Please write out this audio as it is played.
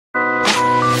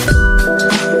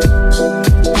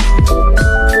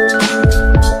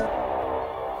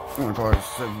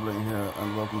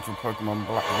welcome to Pokemon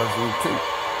Black Version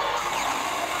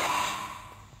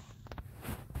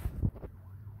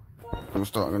 2. I'm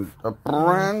starting a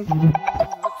brand new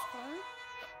Let's Play.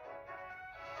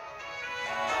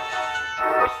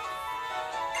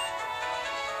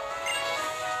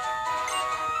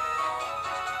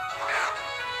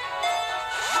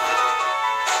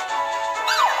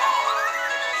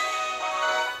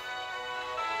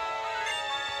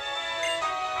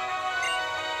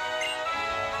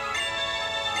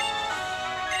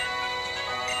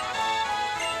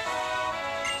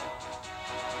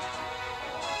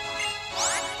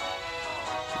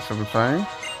 Shall we play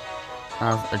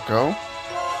as a girl?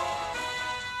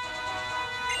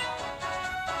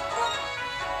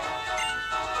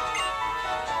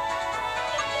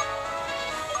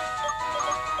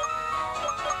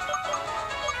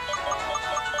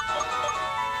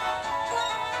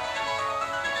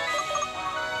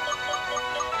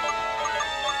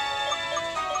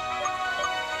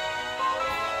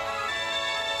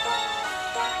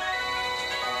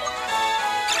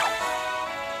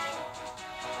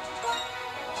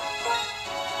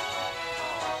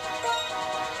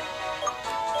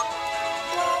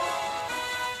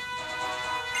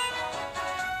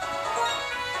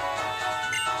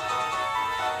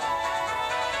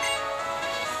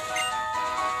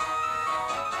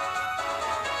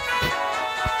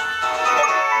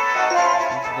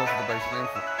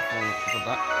 For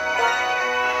that.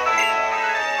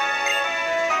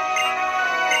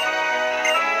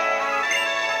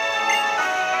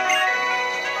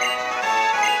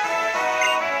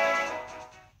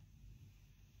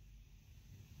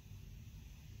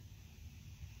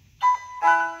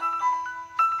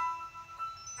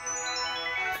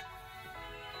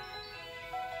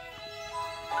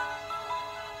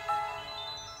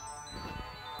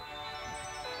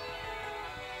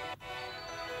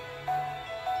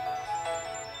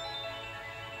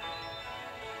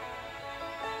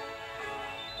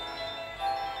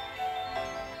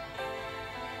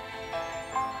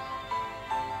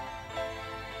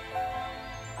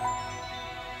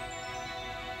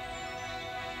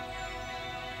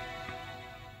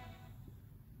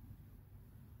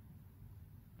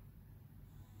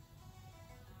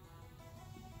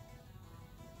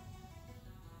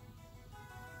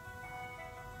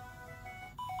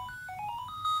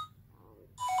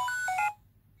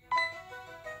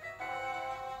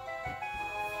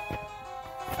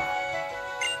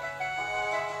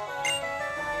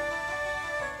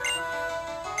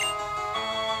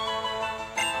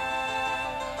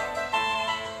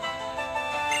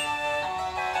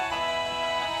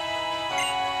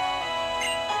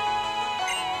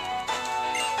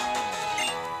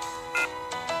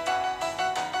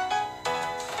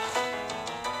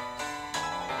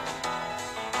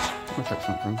 I'll check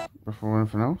something before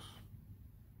anything else.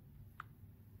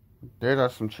 Did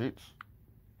have some cheats.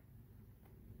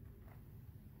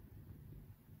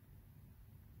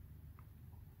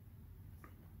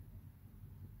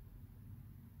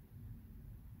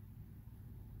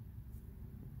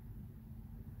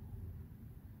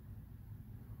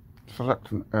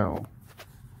 Select an L.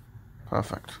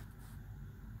 Perfect.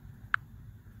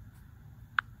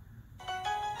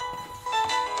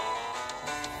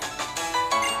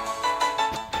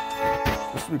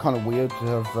 This would be kind of weird to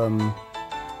have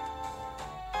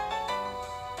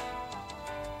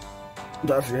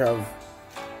to actually have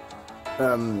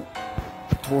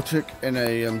Torchic in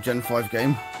a Gen 5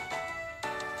 game.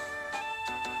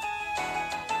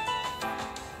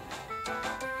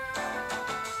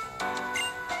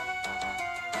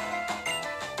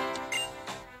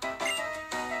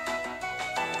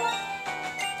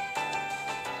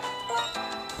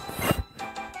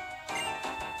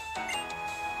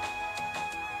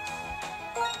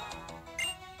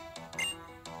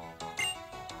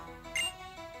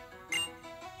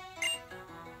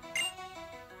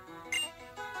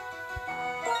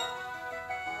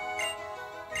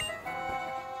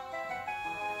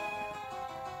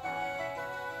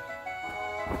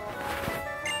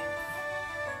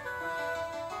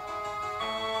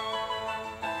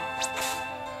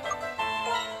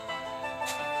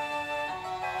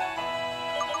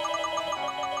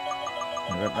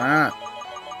 Look at that.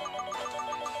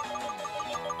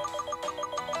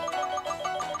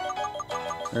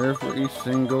 Every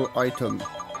single item. This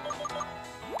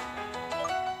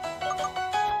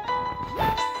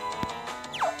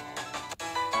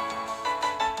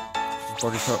is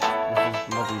body top. This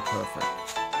is lovely, perfect.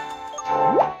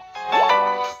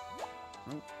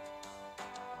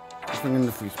 Nothing in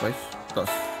the free space.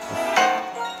 That's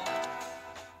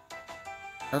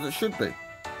as it should be.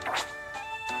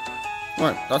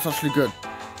 Right, that's actually good.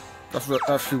 That's what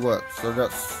actually worked. So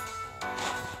that's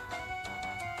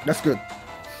good.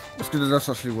 That's good that that's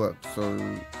actually worked. So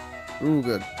we're all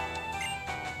good.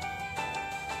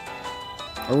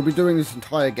 I will be doing this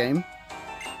entire game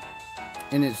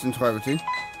in its entirety.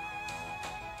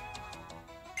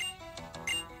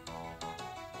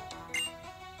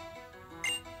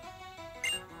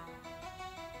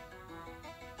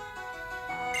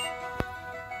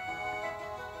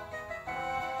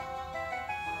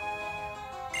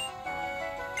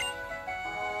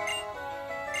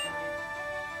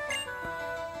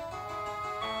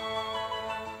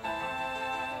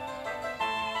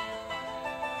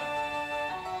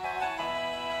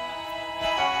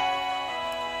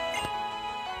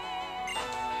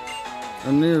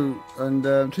 And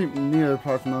Team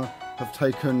Neoplasma have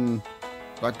taken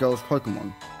that girl's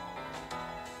Pokemon.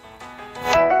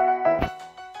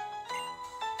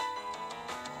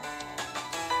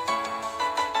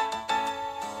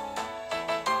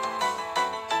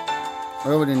 I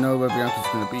already know where Bianca's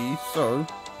going to be, so...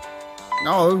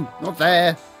 No, not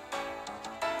there!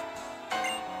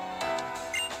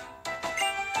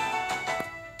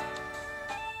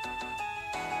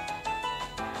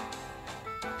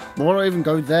 Why do I even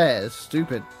go there? It's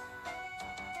stupid.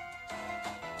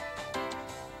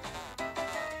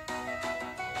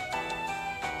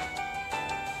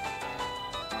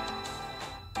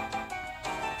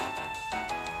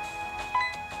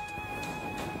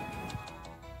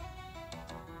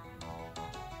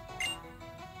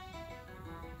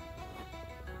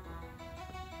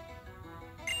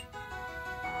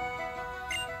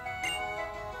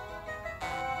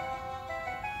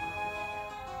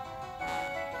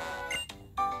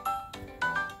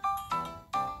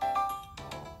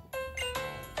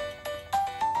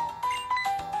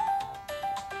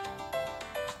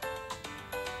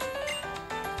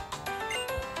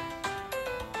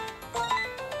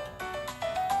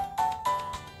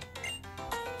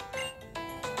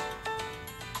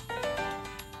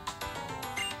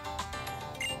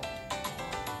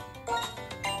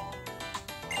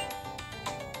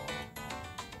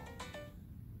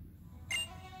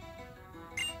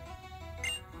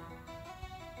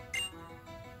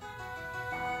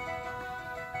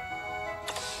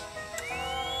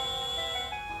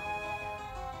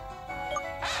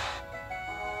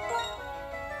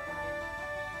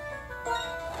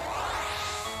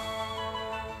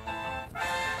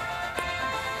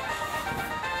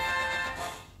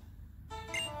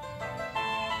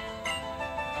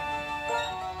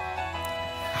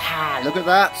 Look at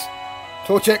that!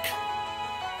 Torchic!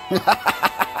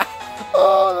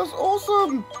 Oh, that's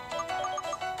awesome!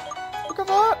 Look at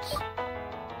that!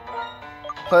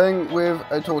 Playing with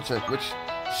a Torchic, which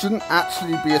shouldn't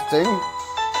actually be a thing,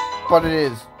 but it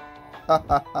is. Ha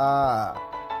ha ha!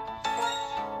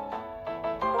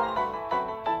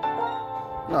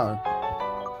 No.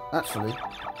 Actually,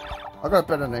 I got a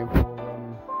better name for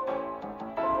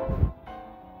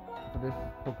this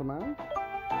Pokemon.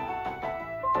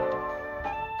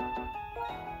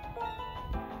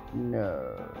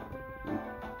 No.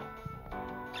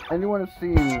 Anyone has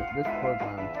seen this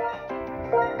program,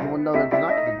 you will know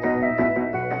exactly what it is.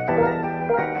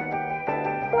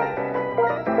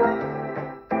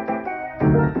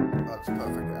 That's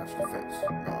perfect, it actually fits.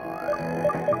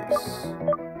 Nice.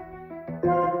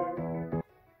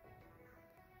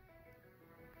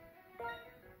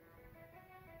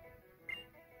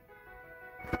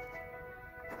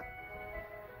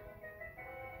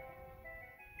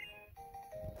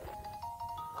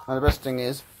 And the best thing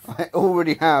is, I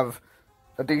already have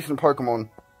a decent Pokemon.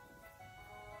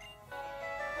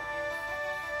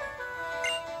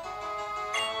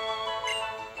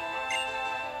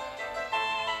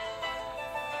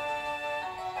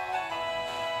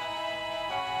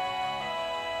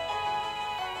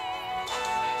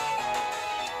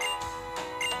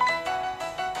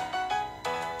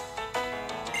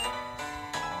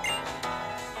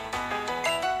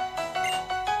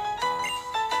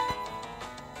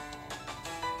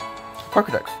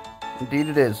 Pokédex. Indeed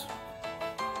it is.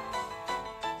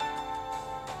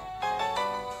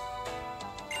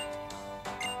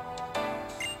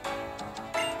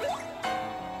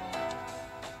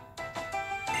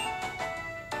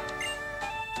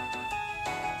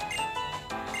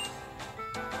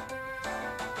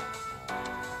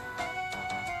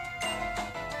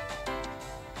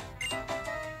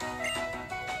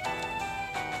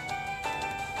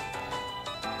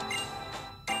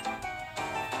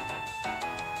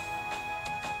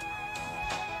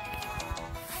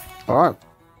 Alright,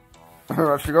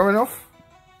 we're actually going off.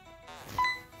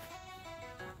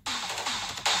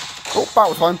 Oh,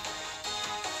 battle time.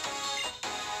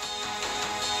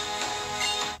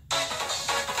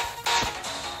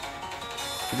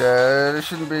 Yeah, this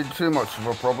shouldn't be too much of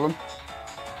a problem.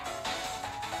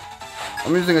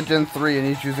 I'm using a Gen 3 and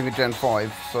he's using a Gen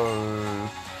 5, so...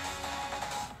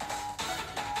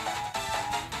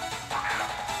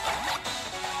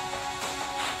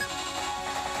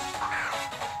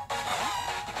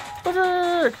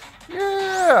 Torchic!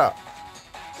 Yeah!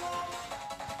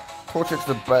 Torchic's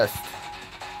the best.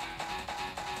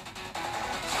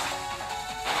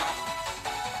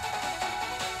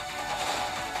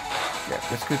 Yeah,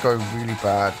 this could go really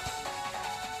bad.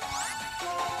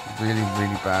 Really,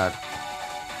 really bad.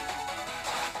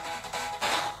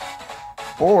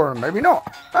 Or maybe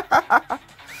not.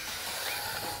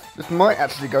 This might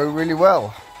actually go really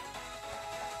well.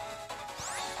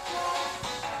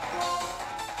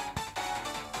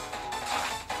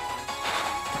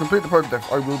 To complete the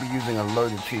Pokédex, I will be using a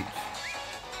load of cheats.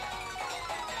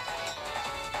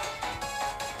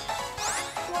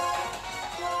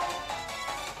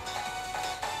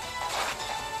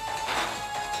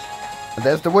 And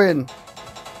there's the win.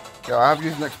 Yeah, I have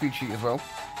used an XP cheat as well.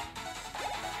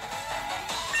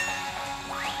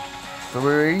 So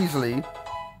we're easily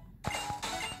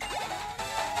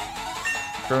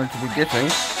going to be getting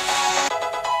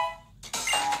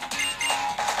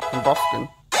Combustion.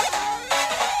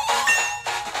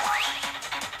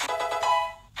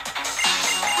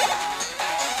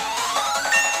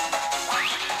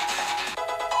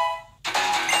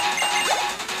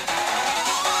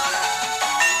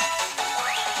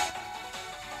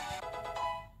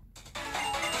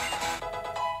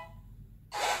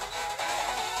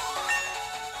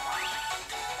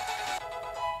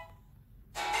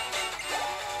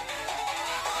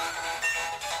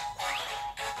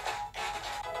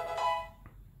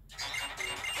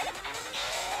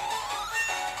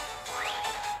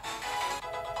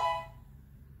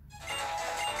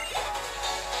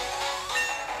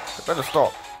 Better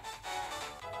stop.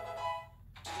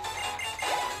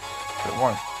 It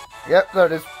won't. Yep, there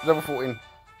it is. Level 14.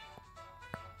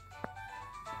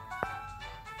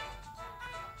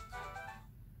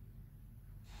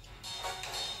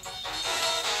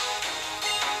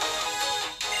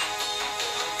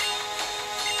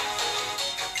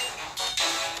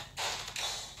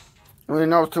 I mean,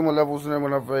 now it's 2 more levels and then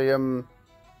we'll have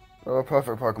a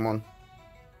perfect Pokemon.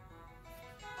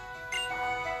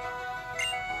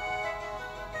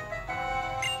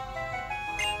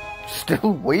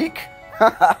 Still weak?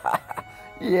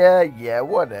 Yeah,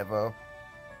 whatever.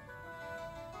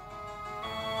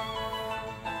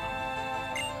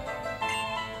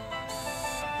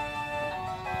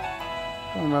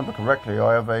 If I remember correctly,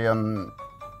 I have a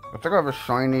I think I have a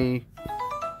shiny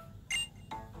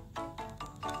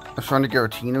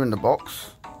Giratina in the box.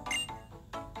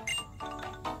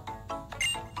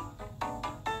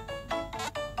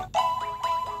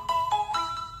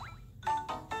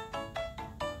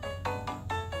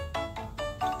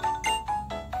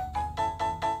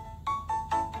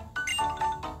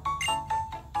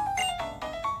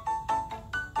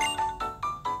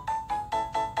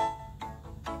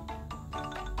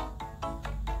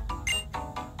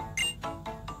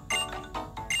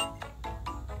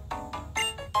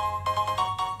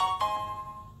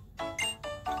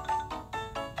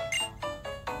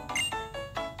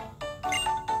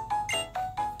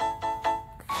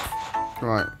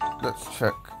 Right, let's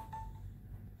check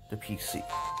the PC.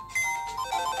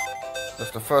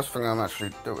 That's the first thing I'm actually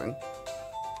doing.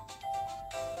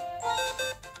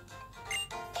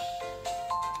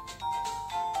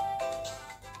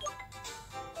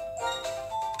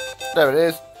 There it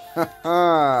is.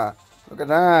 Haha, look at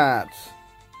that.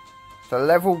 It's a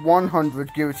level 100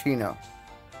 Giratina,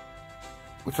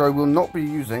 which I will not be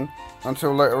using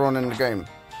until later on in the game.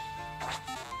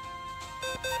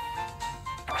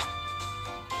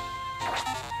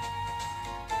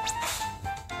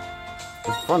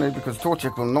 It's funny because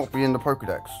Torchic will not be in the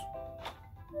Pokédex.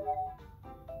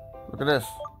 Look at this.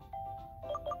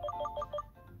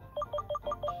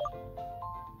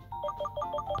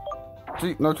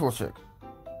 See, no Torchic.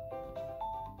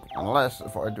 Unless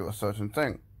if I do a certain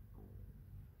thing.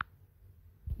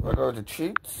 If I go to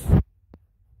cheats.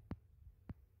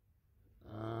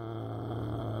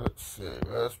 Let's see,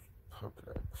 where's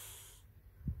Pokédex?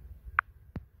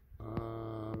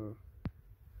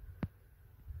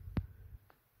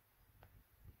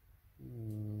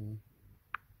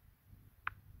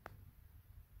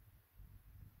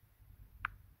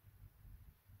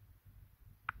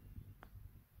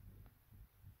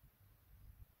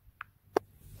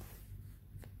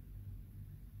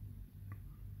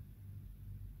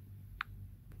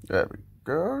 There we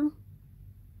go.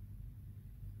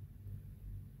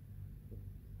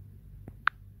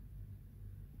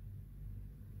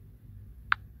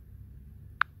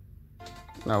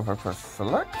 Now if I press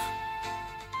select,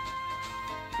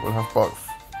 we'll have both.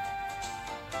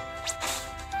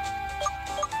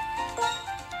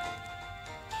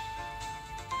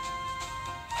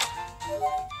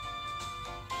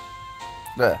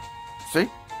 There. See?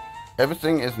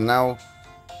 Everything is now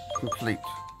complete.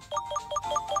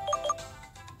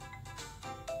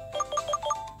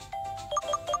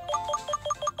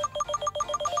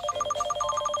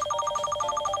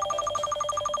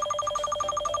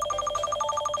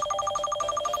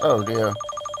 Oh dear.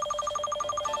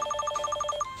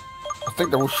 I think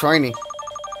they're all shiny.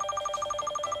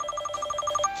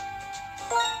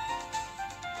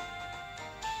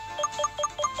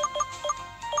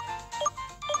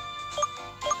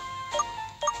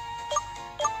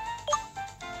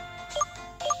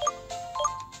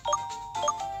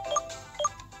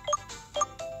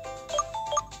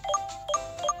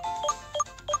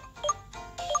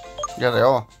 Yeah, they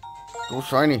are. They're all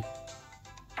shiny.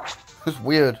 It's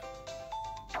weird.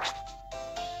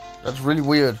 That's really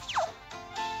weird.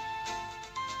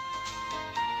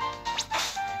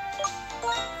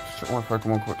 Check my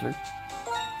Pokemon quickly.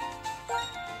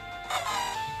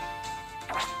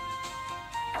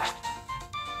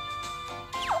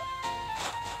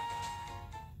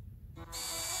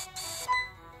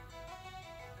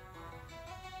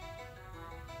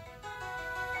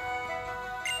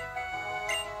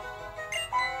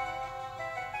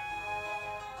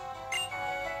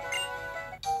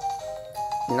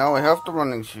 Now I have the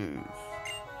running shoes.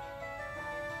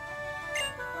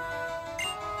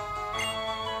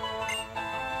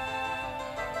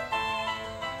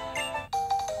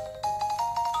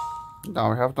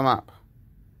 Now I have the map.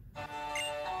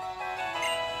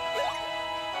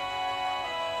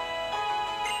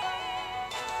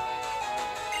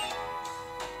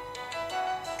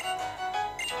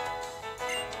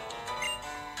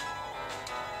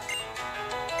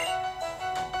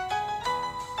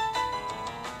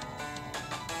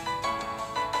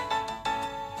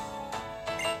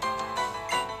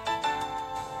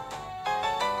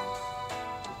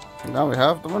 Now we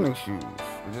have the running shoes,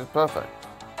 which is perfect.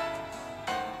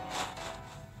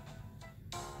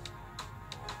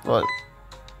 Right.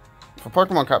 For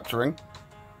Pokemon capturing,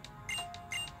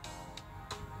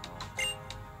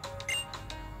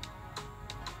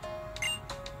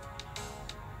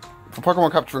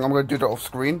 I'm going to do that off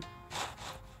screen.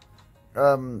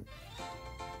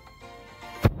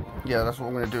 Yeah, that's what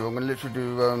I'm going to do. I'm going to literally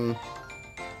do,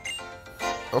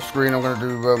 off screen, I'm going to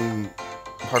do,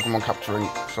 Pokemon capturing,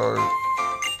 so...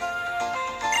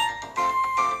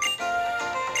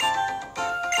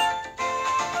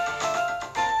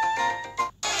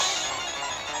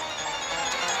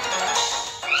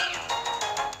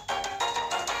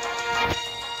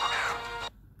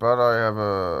 But I have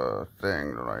a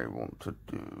thing that I want to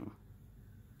do.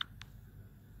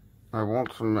 I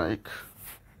want to make...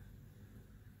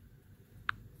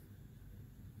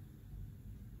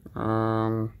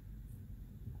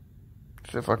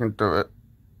 see if I can do it.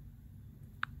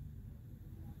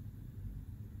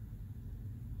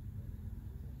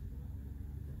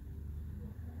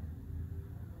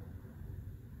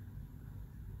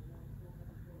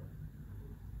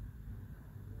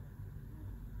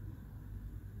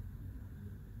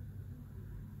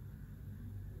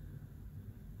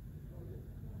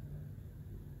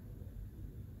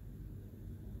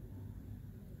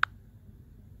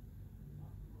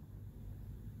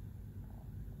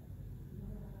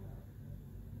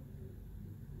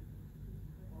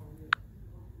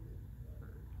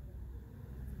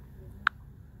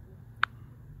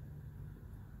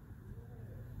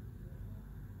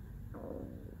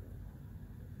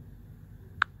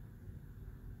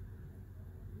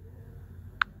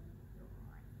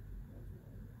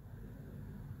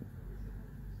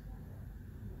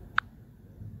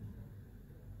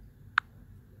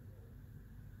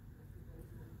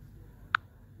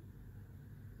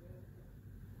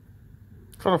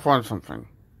 Try to find something.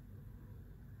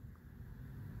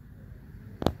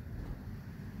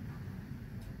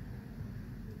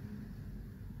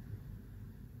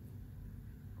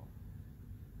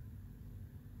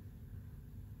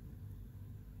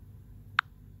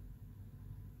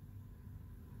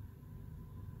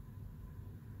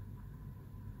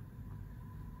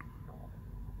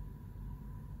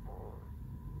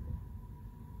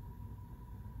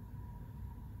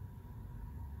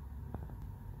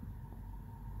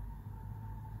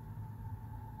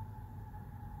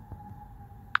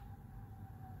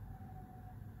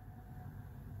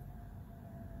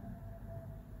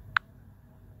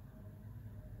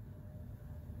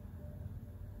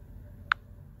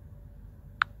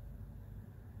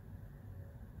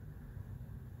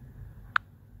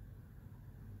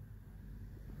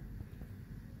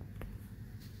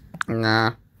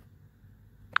 Nah.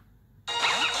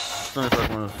 Don't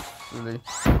Pokemon, really.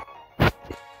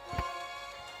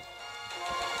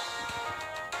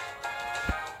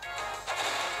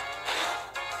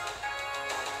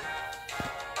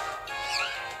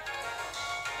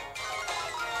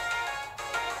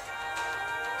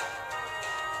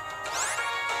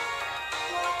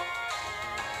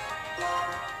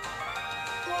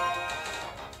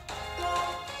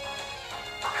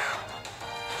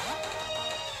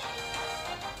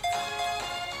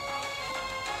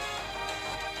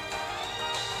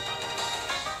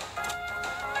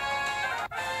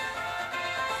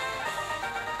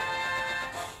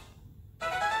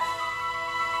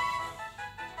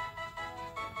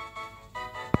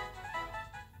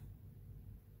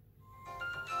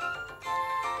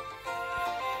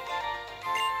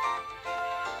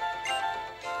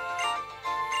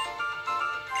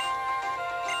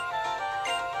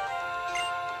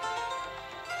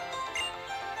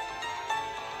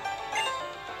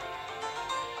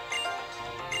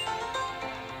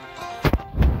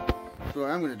 So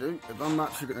what I'm going to do is I'm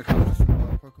actually going to cast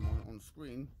some Pokemon on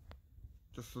screen,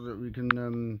 just so that we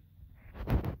can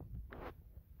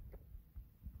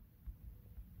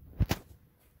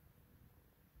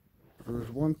there's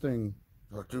one thing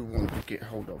I do want to get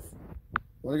hold of. I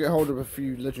want to get hold of a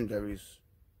few legendaries.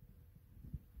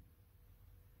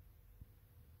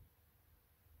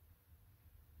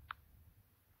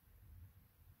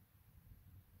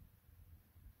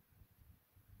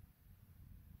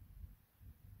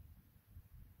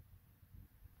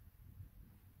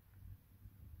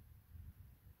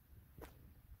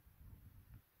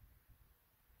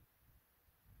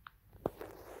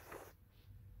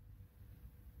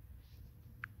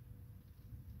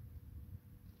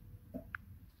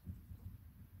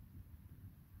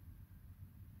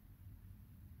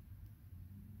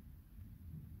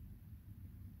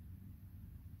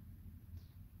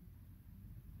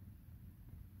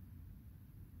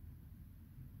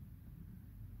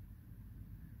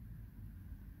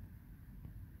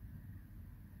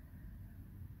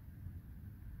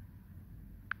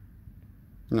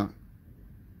 No.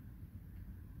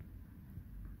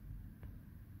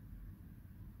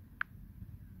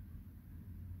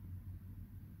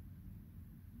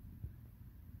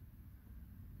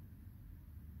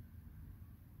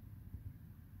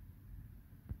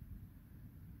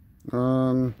 I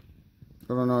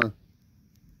don't know.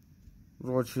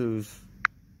 What do I choose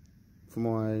for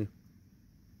my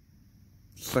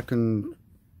second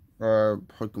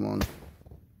Pokemon?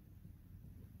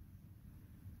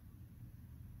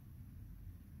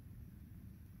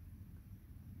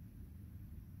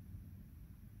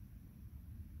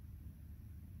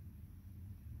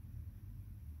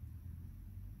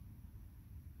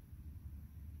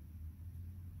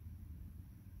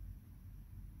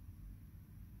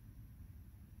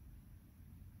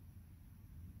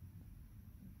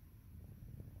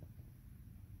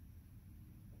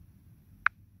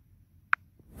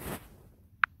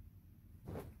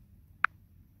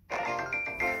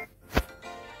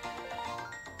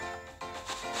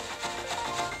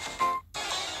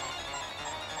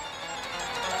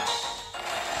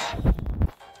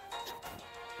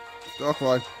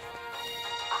 Darkrai.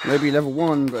 Maybe level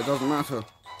 1, but it doesn't matter.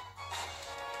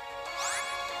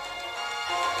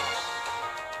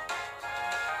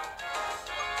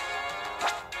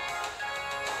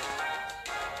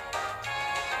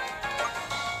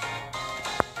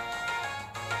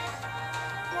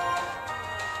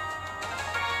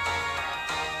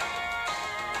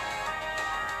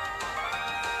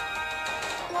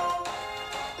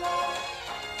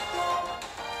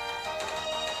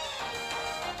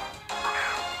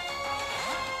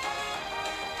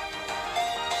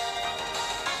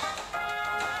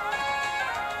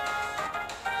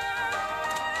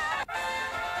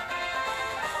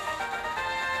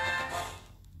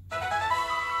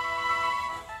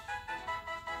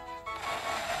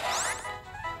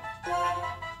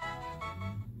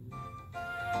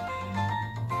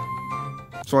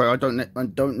 Sorry, I don't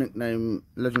nickname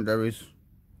legendaries.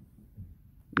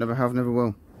 Never have, never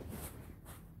will.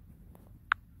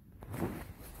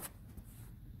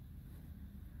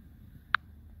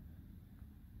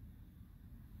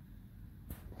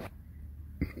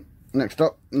 Next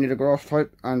up, you need a grass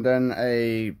type and then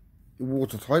a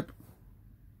water type.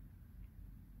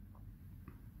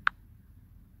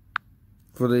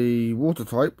 For the water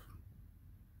type,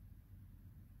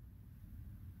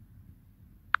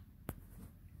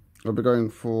 I'll be going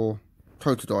for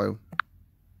Totodile.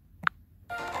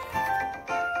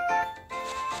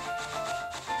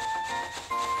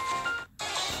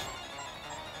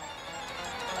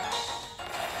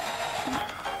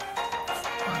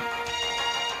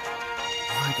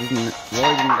 isn't it?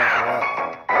 Why didn't that work?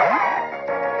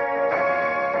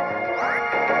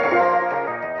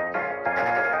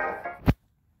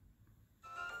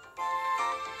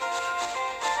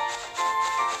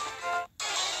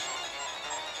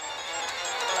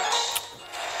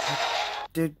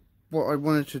 Did what I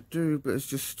wanted to do, but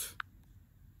it's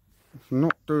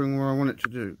not doing what I want it to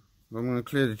do. I'm going to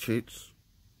clear the cheats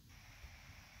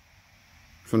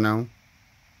for now.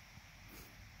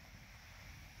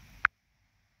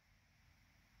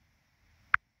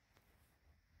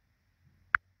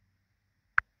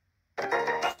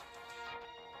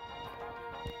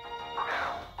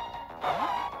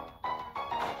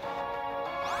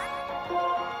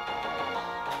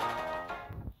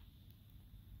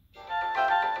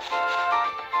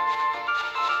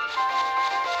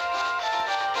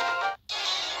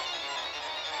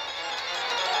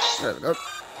 There we go.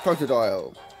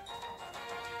 Crocodile.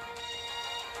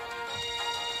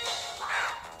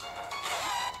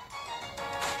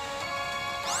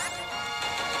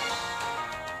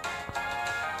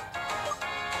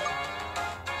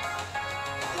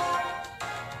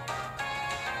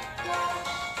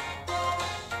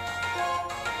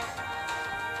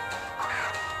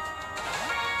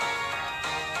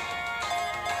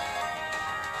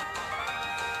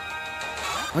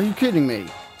 Are you kidding me?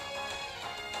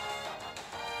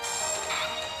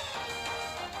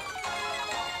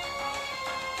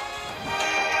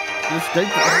 Escape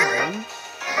the island.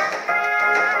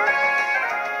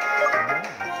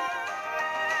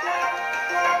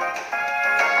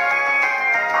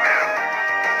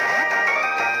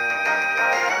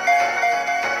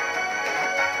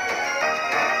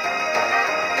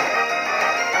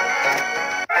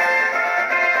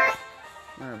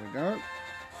 There we go.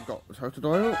 Got the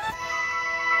crocodile.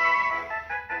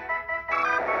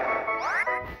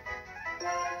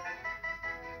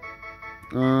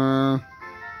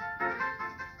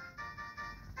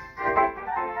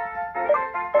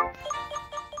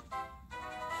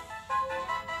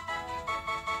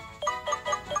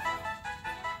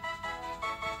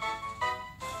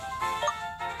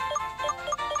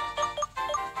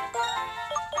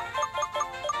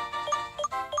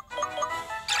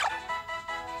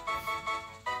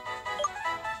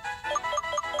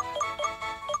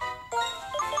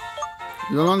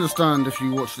 You'll understand if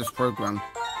you watch this program.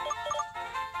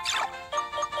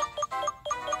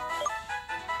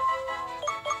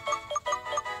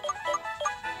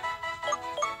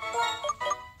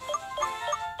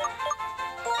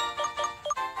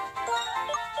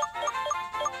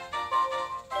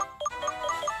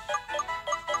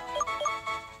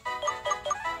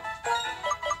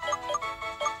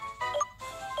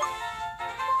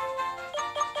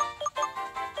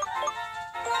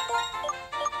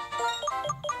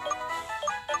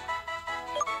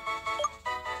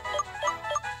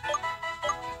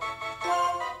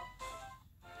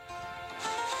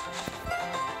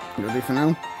 Ready for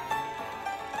now?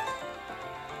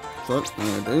 So what I'm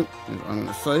going to do is I'm going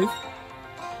to save.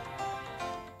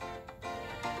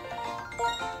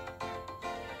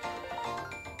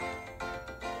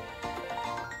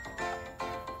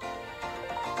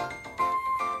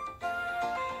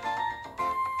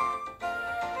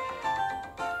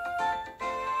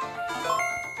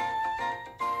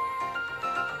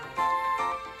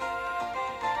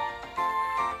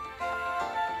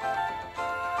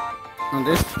 And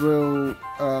this will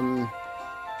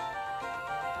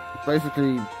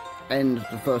basically end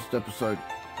the first episode.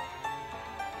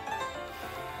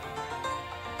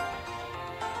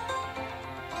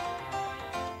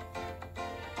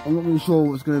 I'm not really sure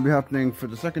what's going to be happening for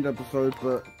the second episode,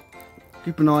 but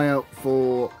keep an eye out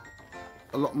for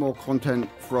a lot more content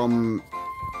from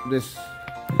this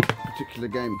particular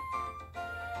game.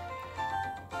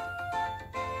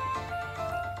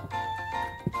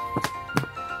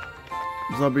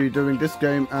 I'll be doing this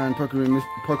game and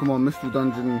Pokemon Mystery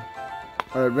Dungeon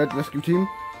Red Rescue Team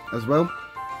as well.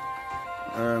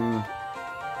 I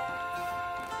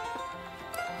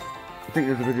think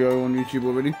there's a video on YouTube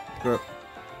already, but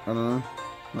I don't know,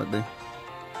 might be.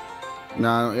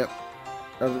 No, not yet.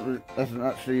 Hasn't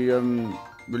actually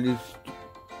released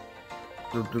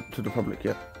to the public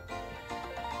yet.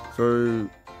 So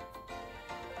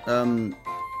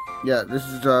yeah, this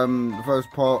is the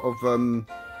first part of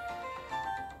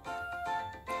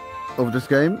this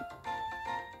game,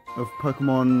 of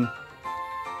Pokemon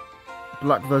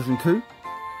Black version 2.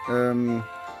 I'll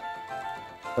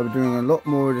be doing a lot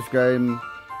more of this game.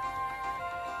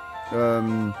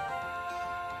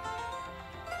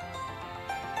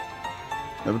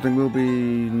 Everything will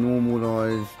be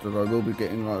normalized, and I will be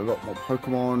getting like a lot more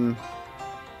Pokemon.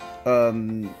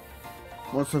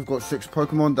 once I've got 6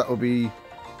 Pokemon, I'll be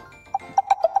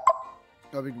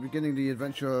beginning the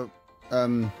adventure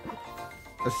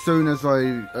as soon as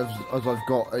I've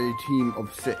got a team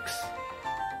of 6.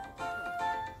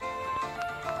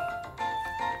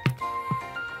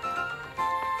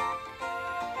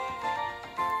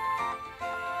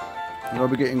 And I'll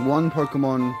be getting 1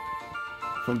 Pokemon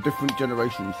from different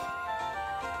generations.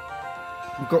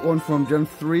 We've got one from Gen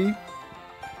 3,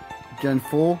 Gen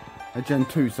 4, and Gen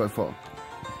 2 so far.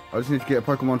 I just need to get a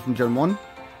Pokemon from Gen 1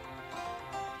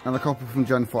 and a couple from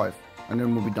Gen 5, and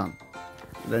then we'll be done.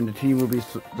 Then the team will be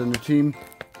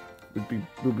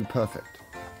perfect.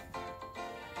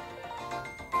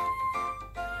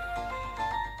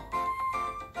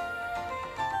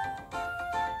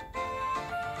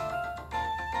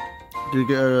 I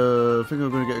think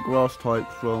I'm going to get a grass type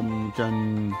from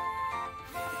Gen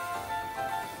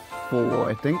 4,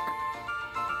 I think.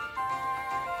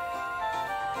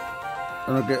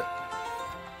 And I'll get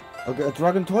a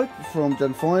dragon type from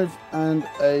Gen 5 and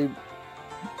a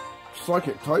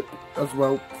psychic type as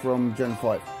well from Gen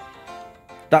 5.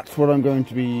 That's what I'm going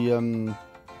to be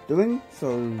doing,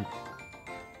 so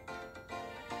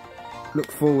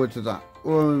look forward to that.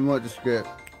 Or I might just get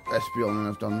Espeon and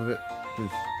I've done with it,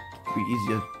 because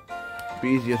it'll be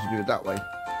easier to do it that way.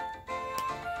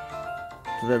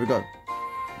 So there we go.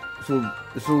 It's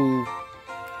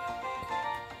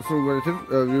all relative.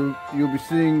 You'll be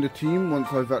seeing the team once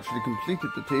I've actually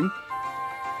completed the team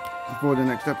before the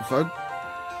next episode.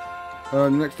 The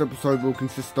next episode will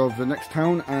consist of the next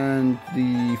town and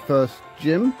the first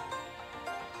gym.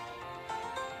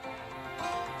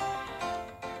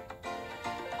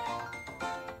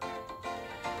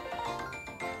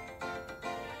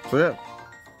 So yeah,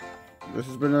 this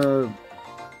has been a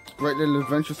great little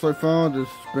adventure so far. This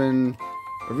has been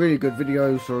a really good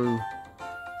video, so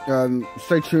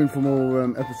stay tuned for more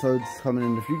episodes coming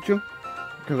in the future,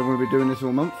 because I'm going to be doing this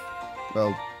all month.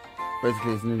 Well,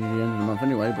 basically it's nearly the end of the month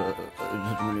anyway, but it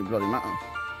doesn't really bloody matter.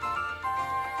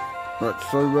 Right,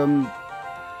 so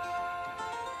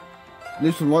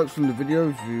leave some likes on the video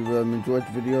if you enjoyed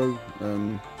the video.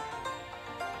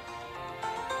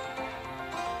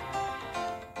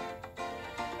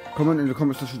 Comment in the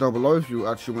comment section down below if you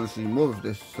actually want to see more of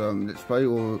this let's play,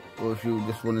 or if you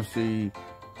just want to see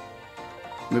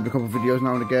maybe a couple of videos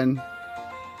now and again.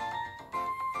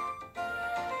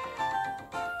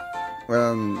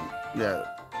 Yeah,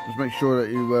 just make sure that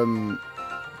you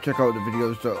check out the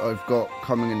videos that I've got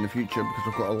coming in the future, because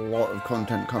I've got a lot of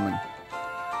content coming.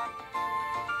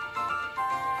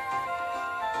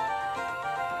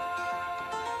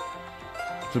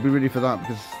 So be ready for that,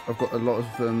 because I've got a lot of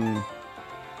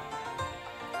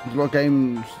there's a lot of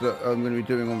games that I'm going to be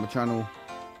doing on the channel.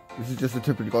 This is just the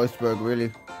tip of the iceberg,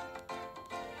 really.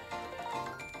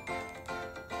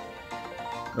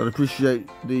 I'd appreciate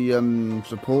the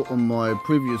support on my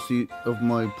previous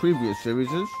series.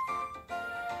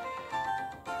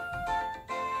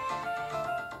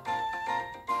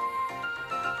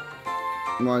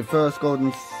 My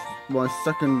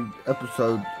second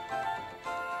episode.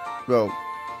 Well,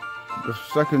 the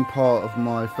second part of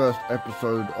my first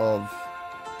episode of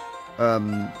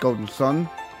Golden Sun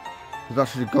has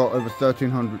actually got over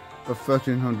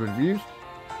 1300 views,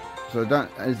 so that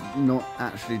is not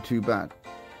actually too bad.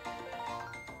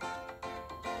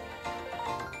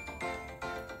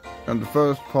 And the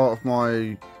first part of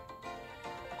my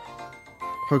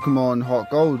Pokemon Heart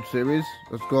Gold series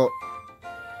has got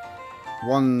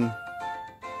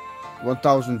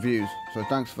 1,000 views, so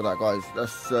thanks for that, guys.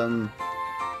 That's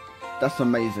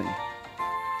amazing.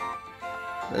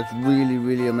 It's really,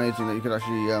 really amazing that you could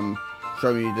actually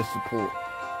show me this support.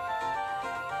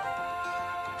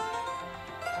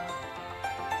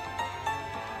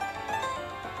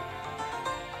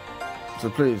 So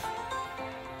please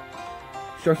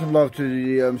show some love to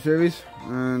the series,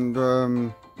 and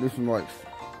leave some likes.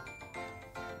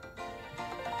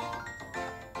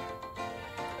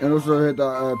 And also hit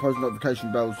that post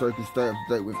notification bell so you can stay up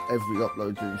to date with every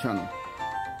upload to the channel.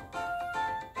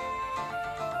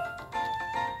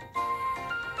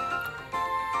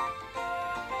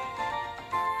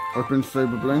 I've been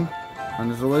Saber Bling,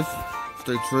 and as always,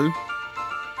 stay true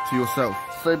to yourself.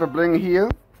 Saber Bling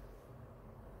here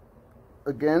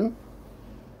again.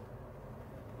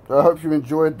 I hope you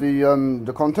enjoyed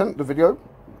the content, the video.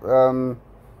 Hope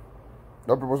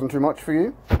it wasn't too much for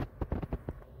you.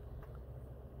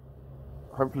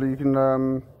 Hopefully you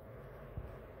can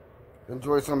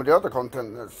enjoy some of the other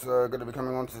content that's going to be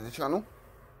coming onto the channel.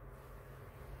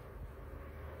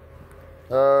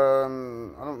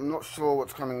 I'm not sure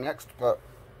what's coming next, but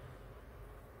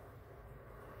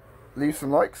leave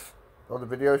some likes, of the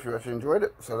video if you actually enjoyed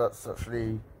it. So that's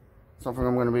actually something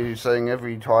I'm going to be saying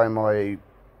every time I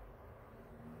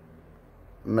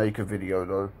make a video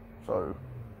though. So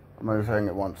I'm only saying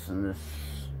it once in this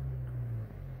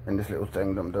little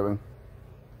thing that I'm doing.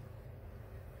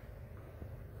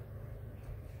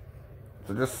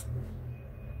 So just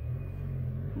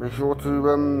be sure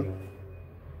to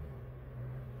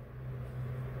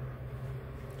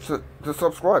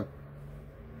subscribe.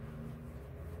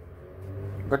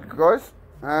 Thank you guys,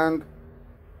 and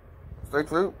stay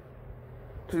true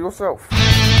to yourself.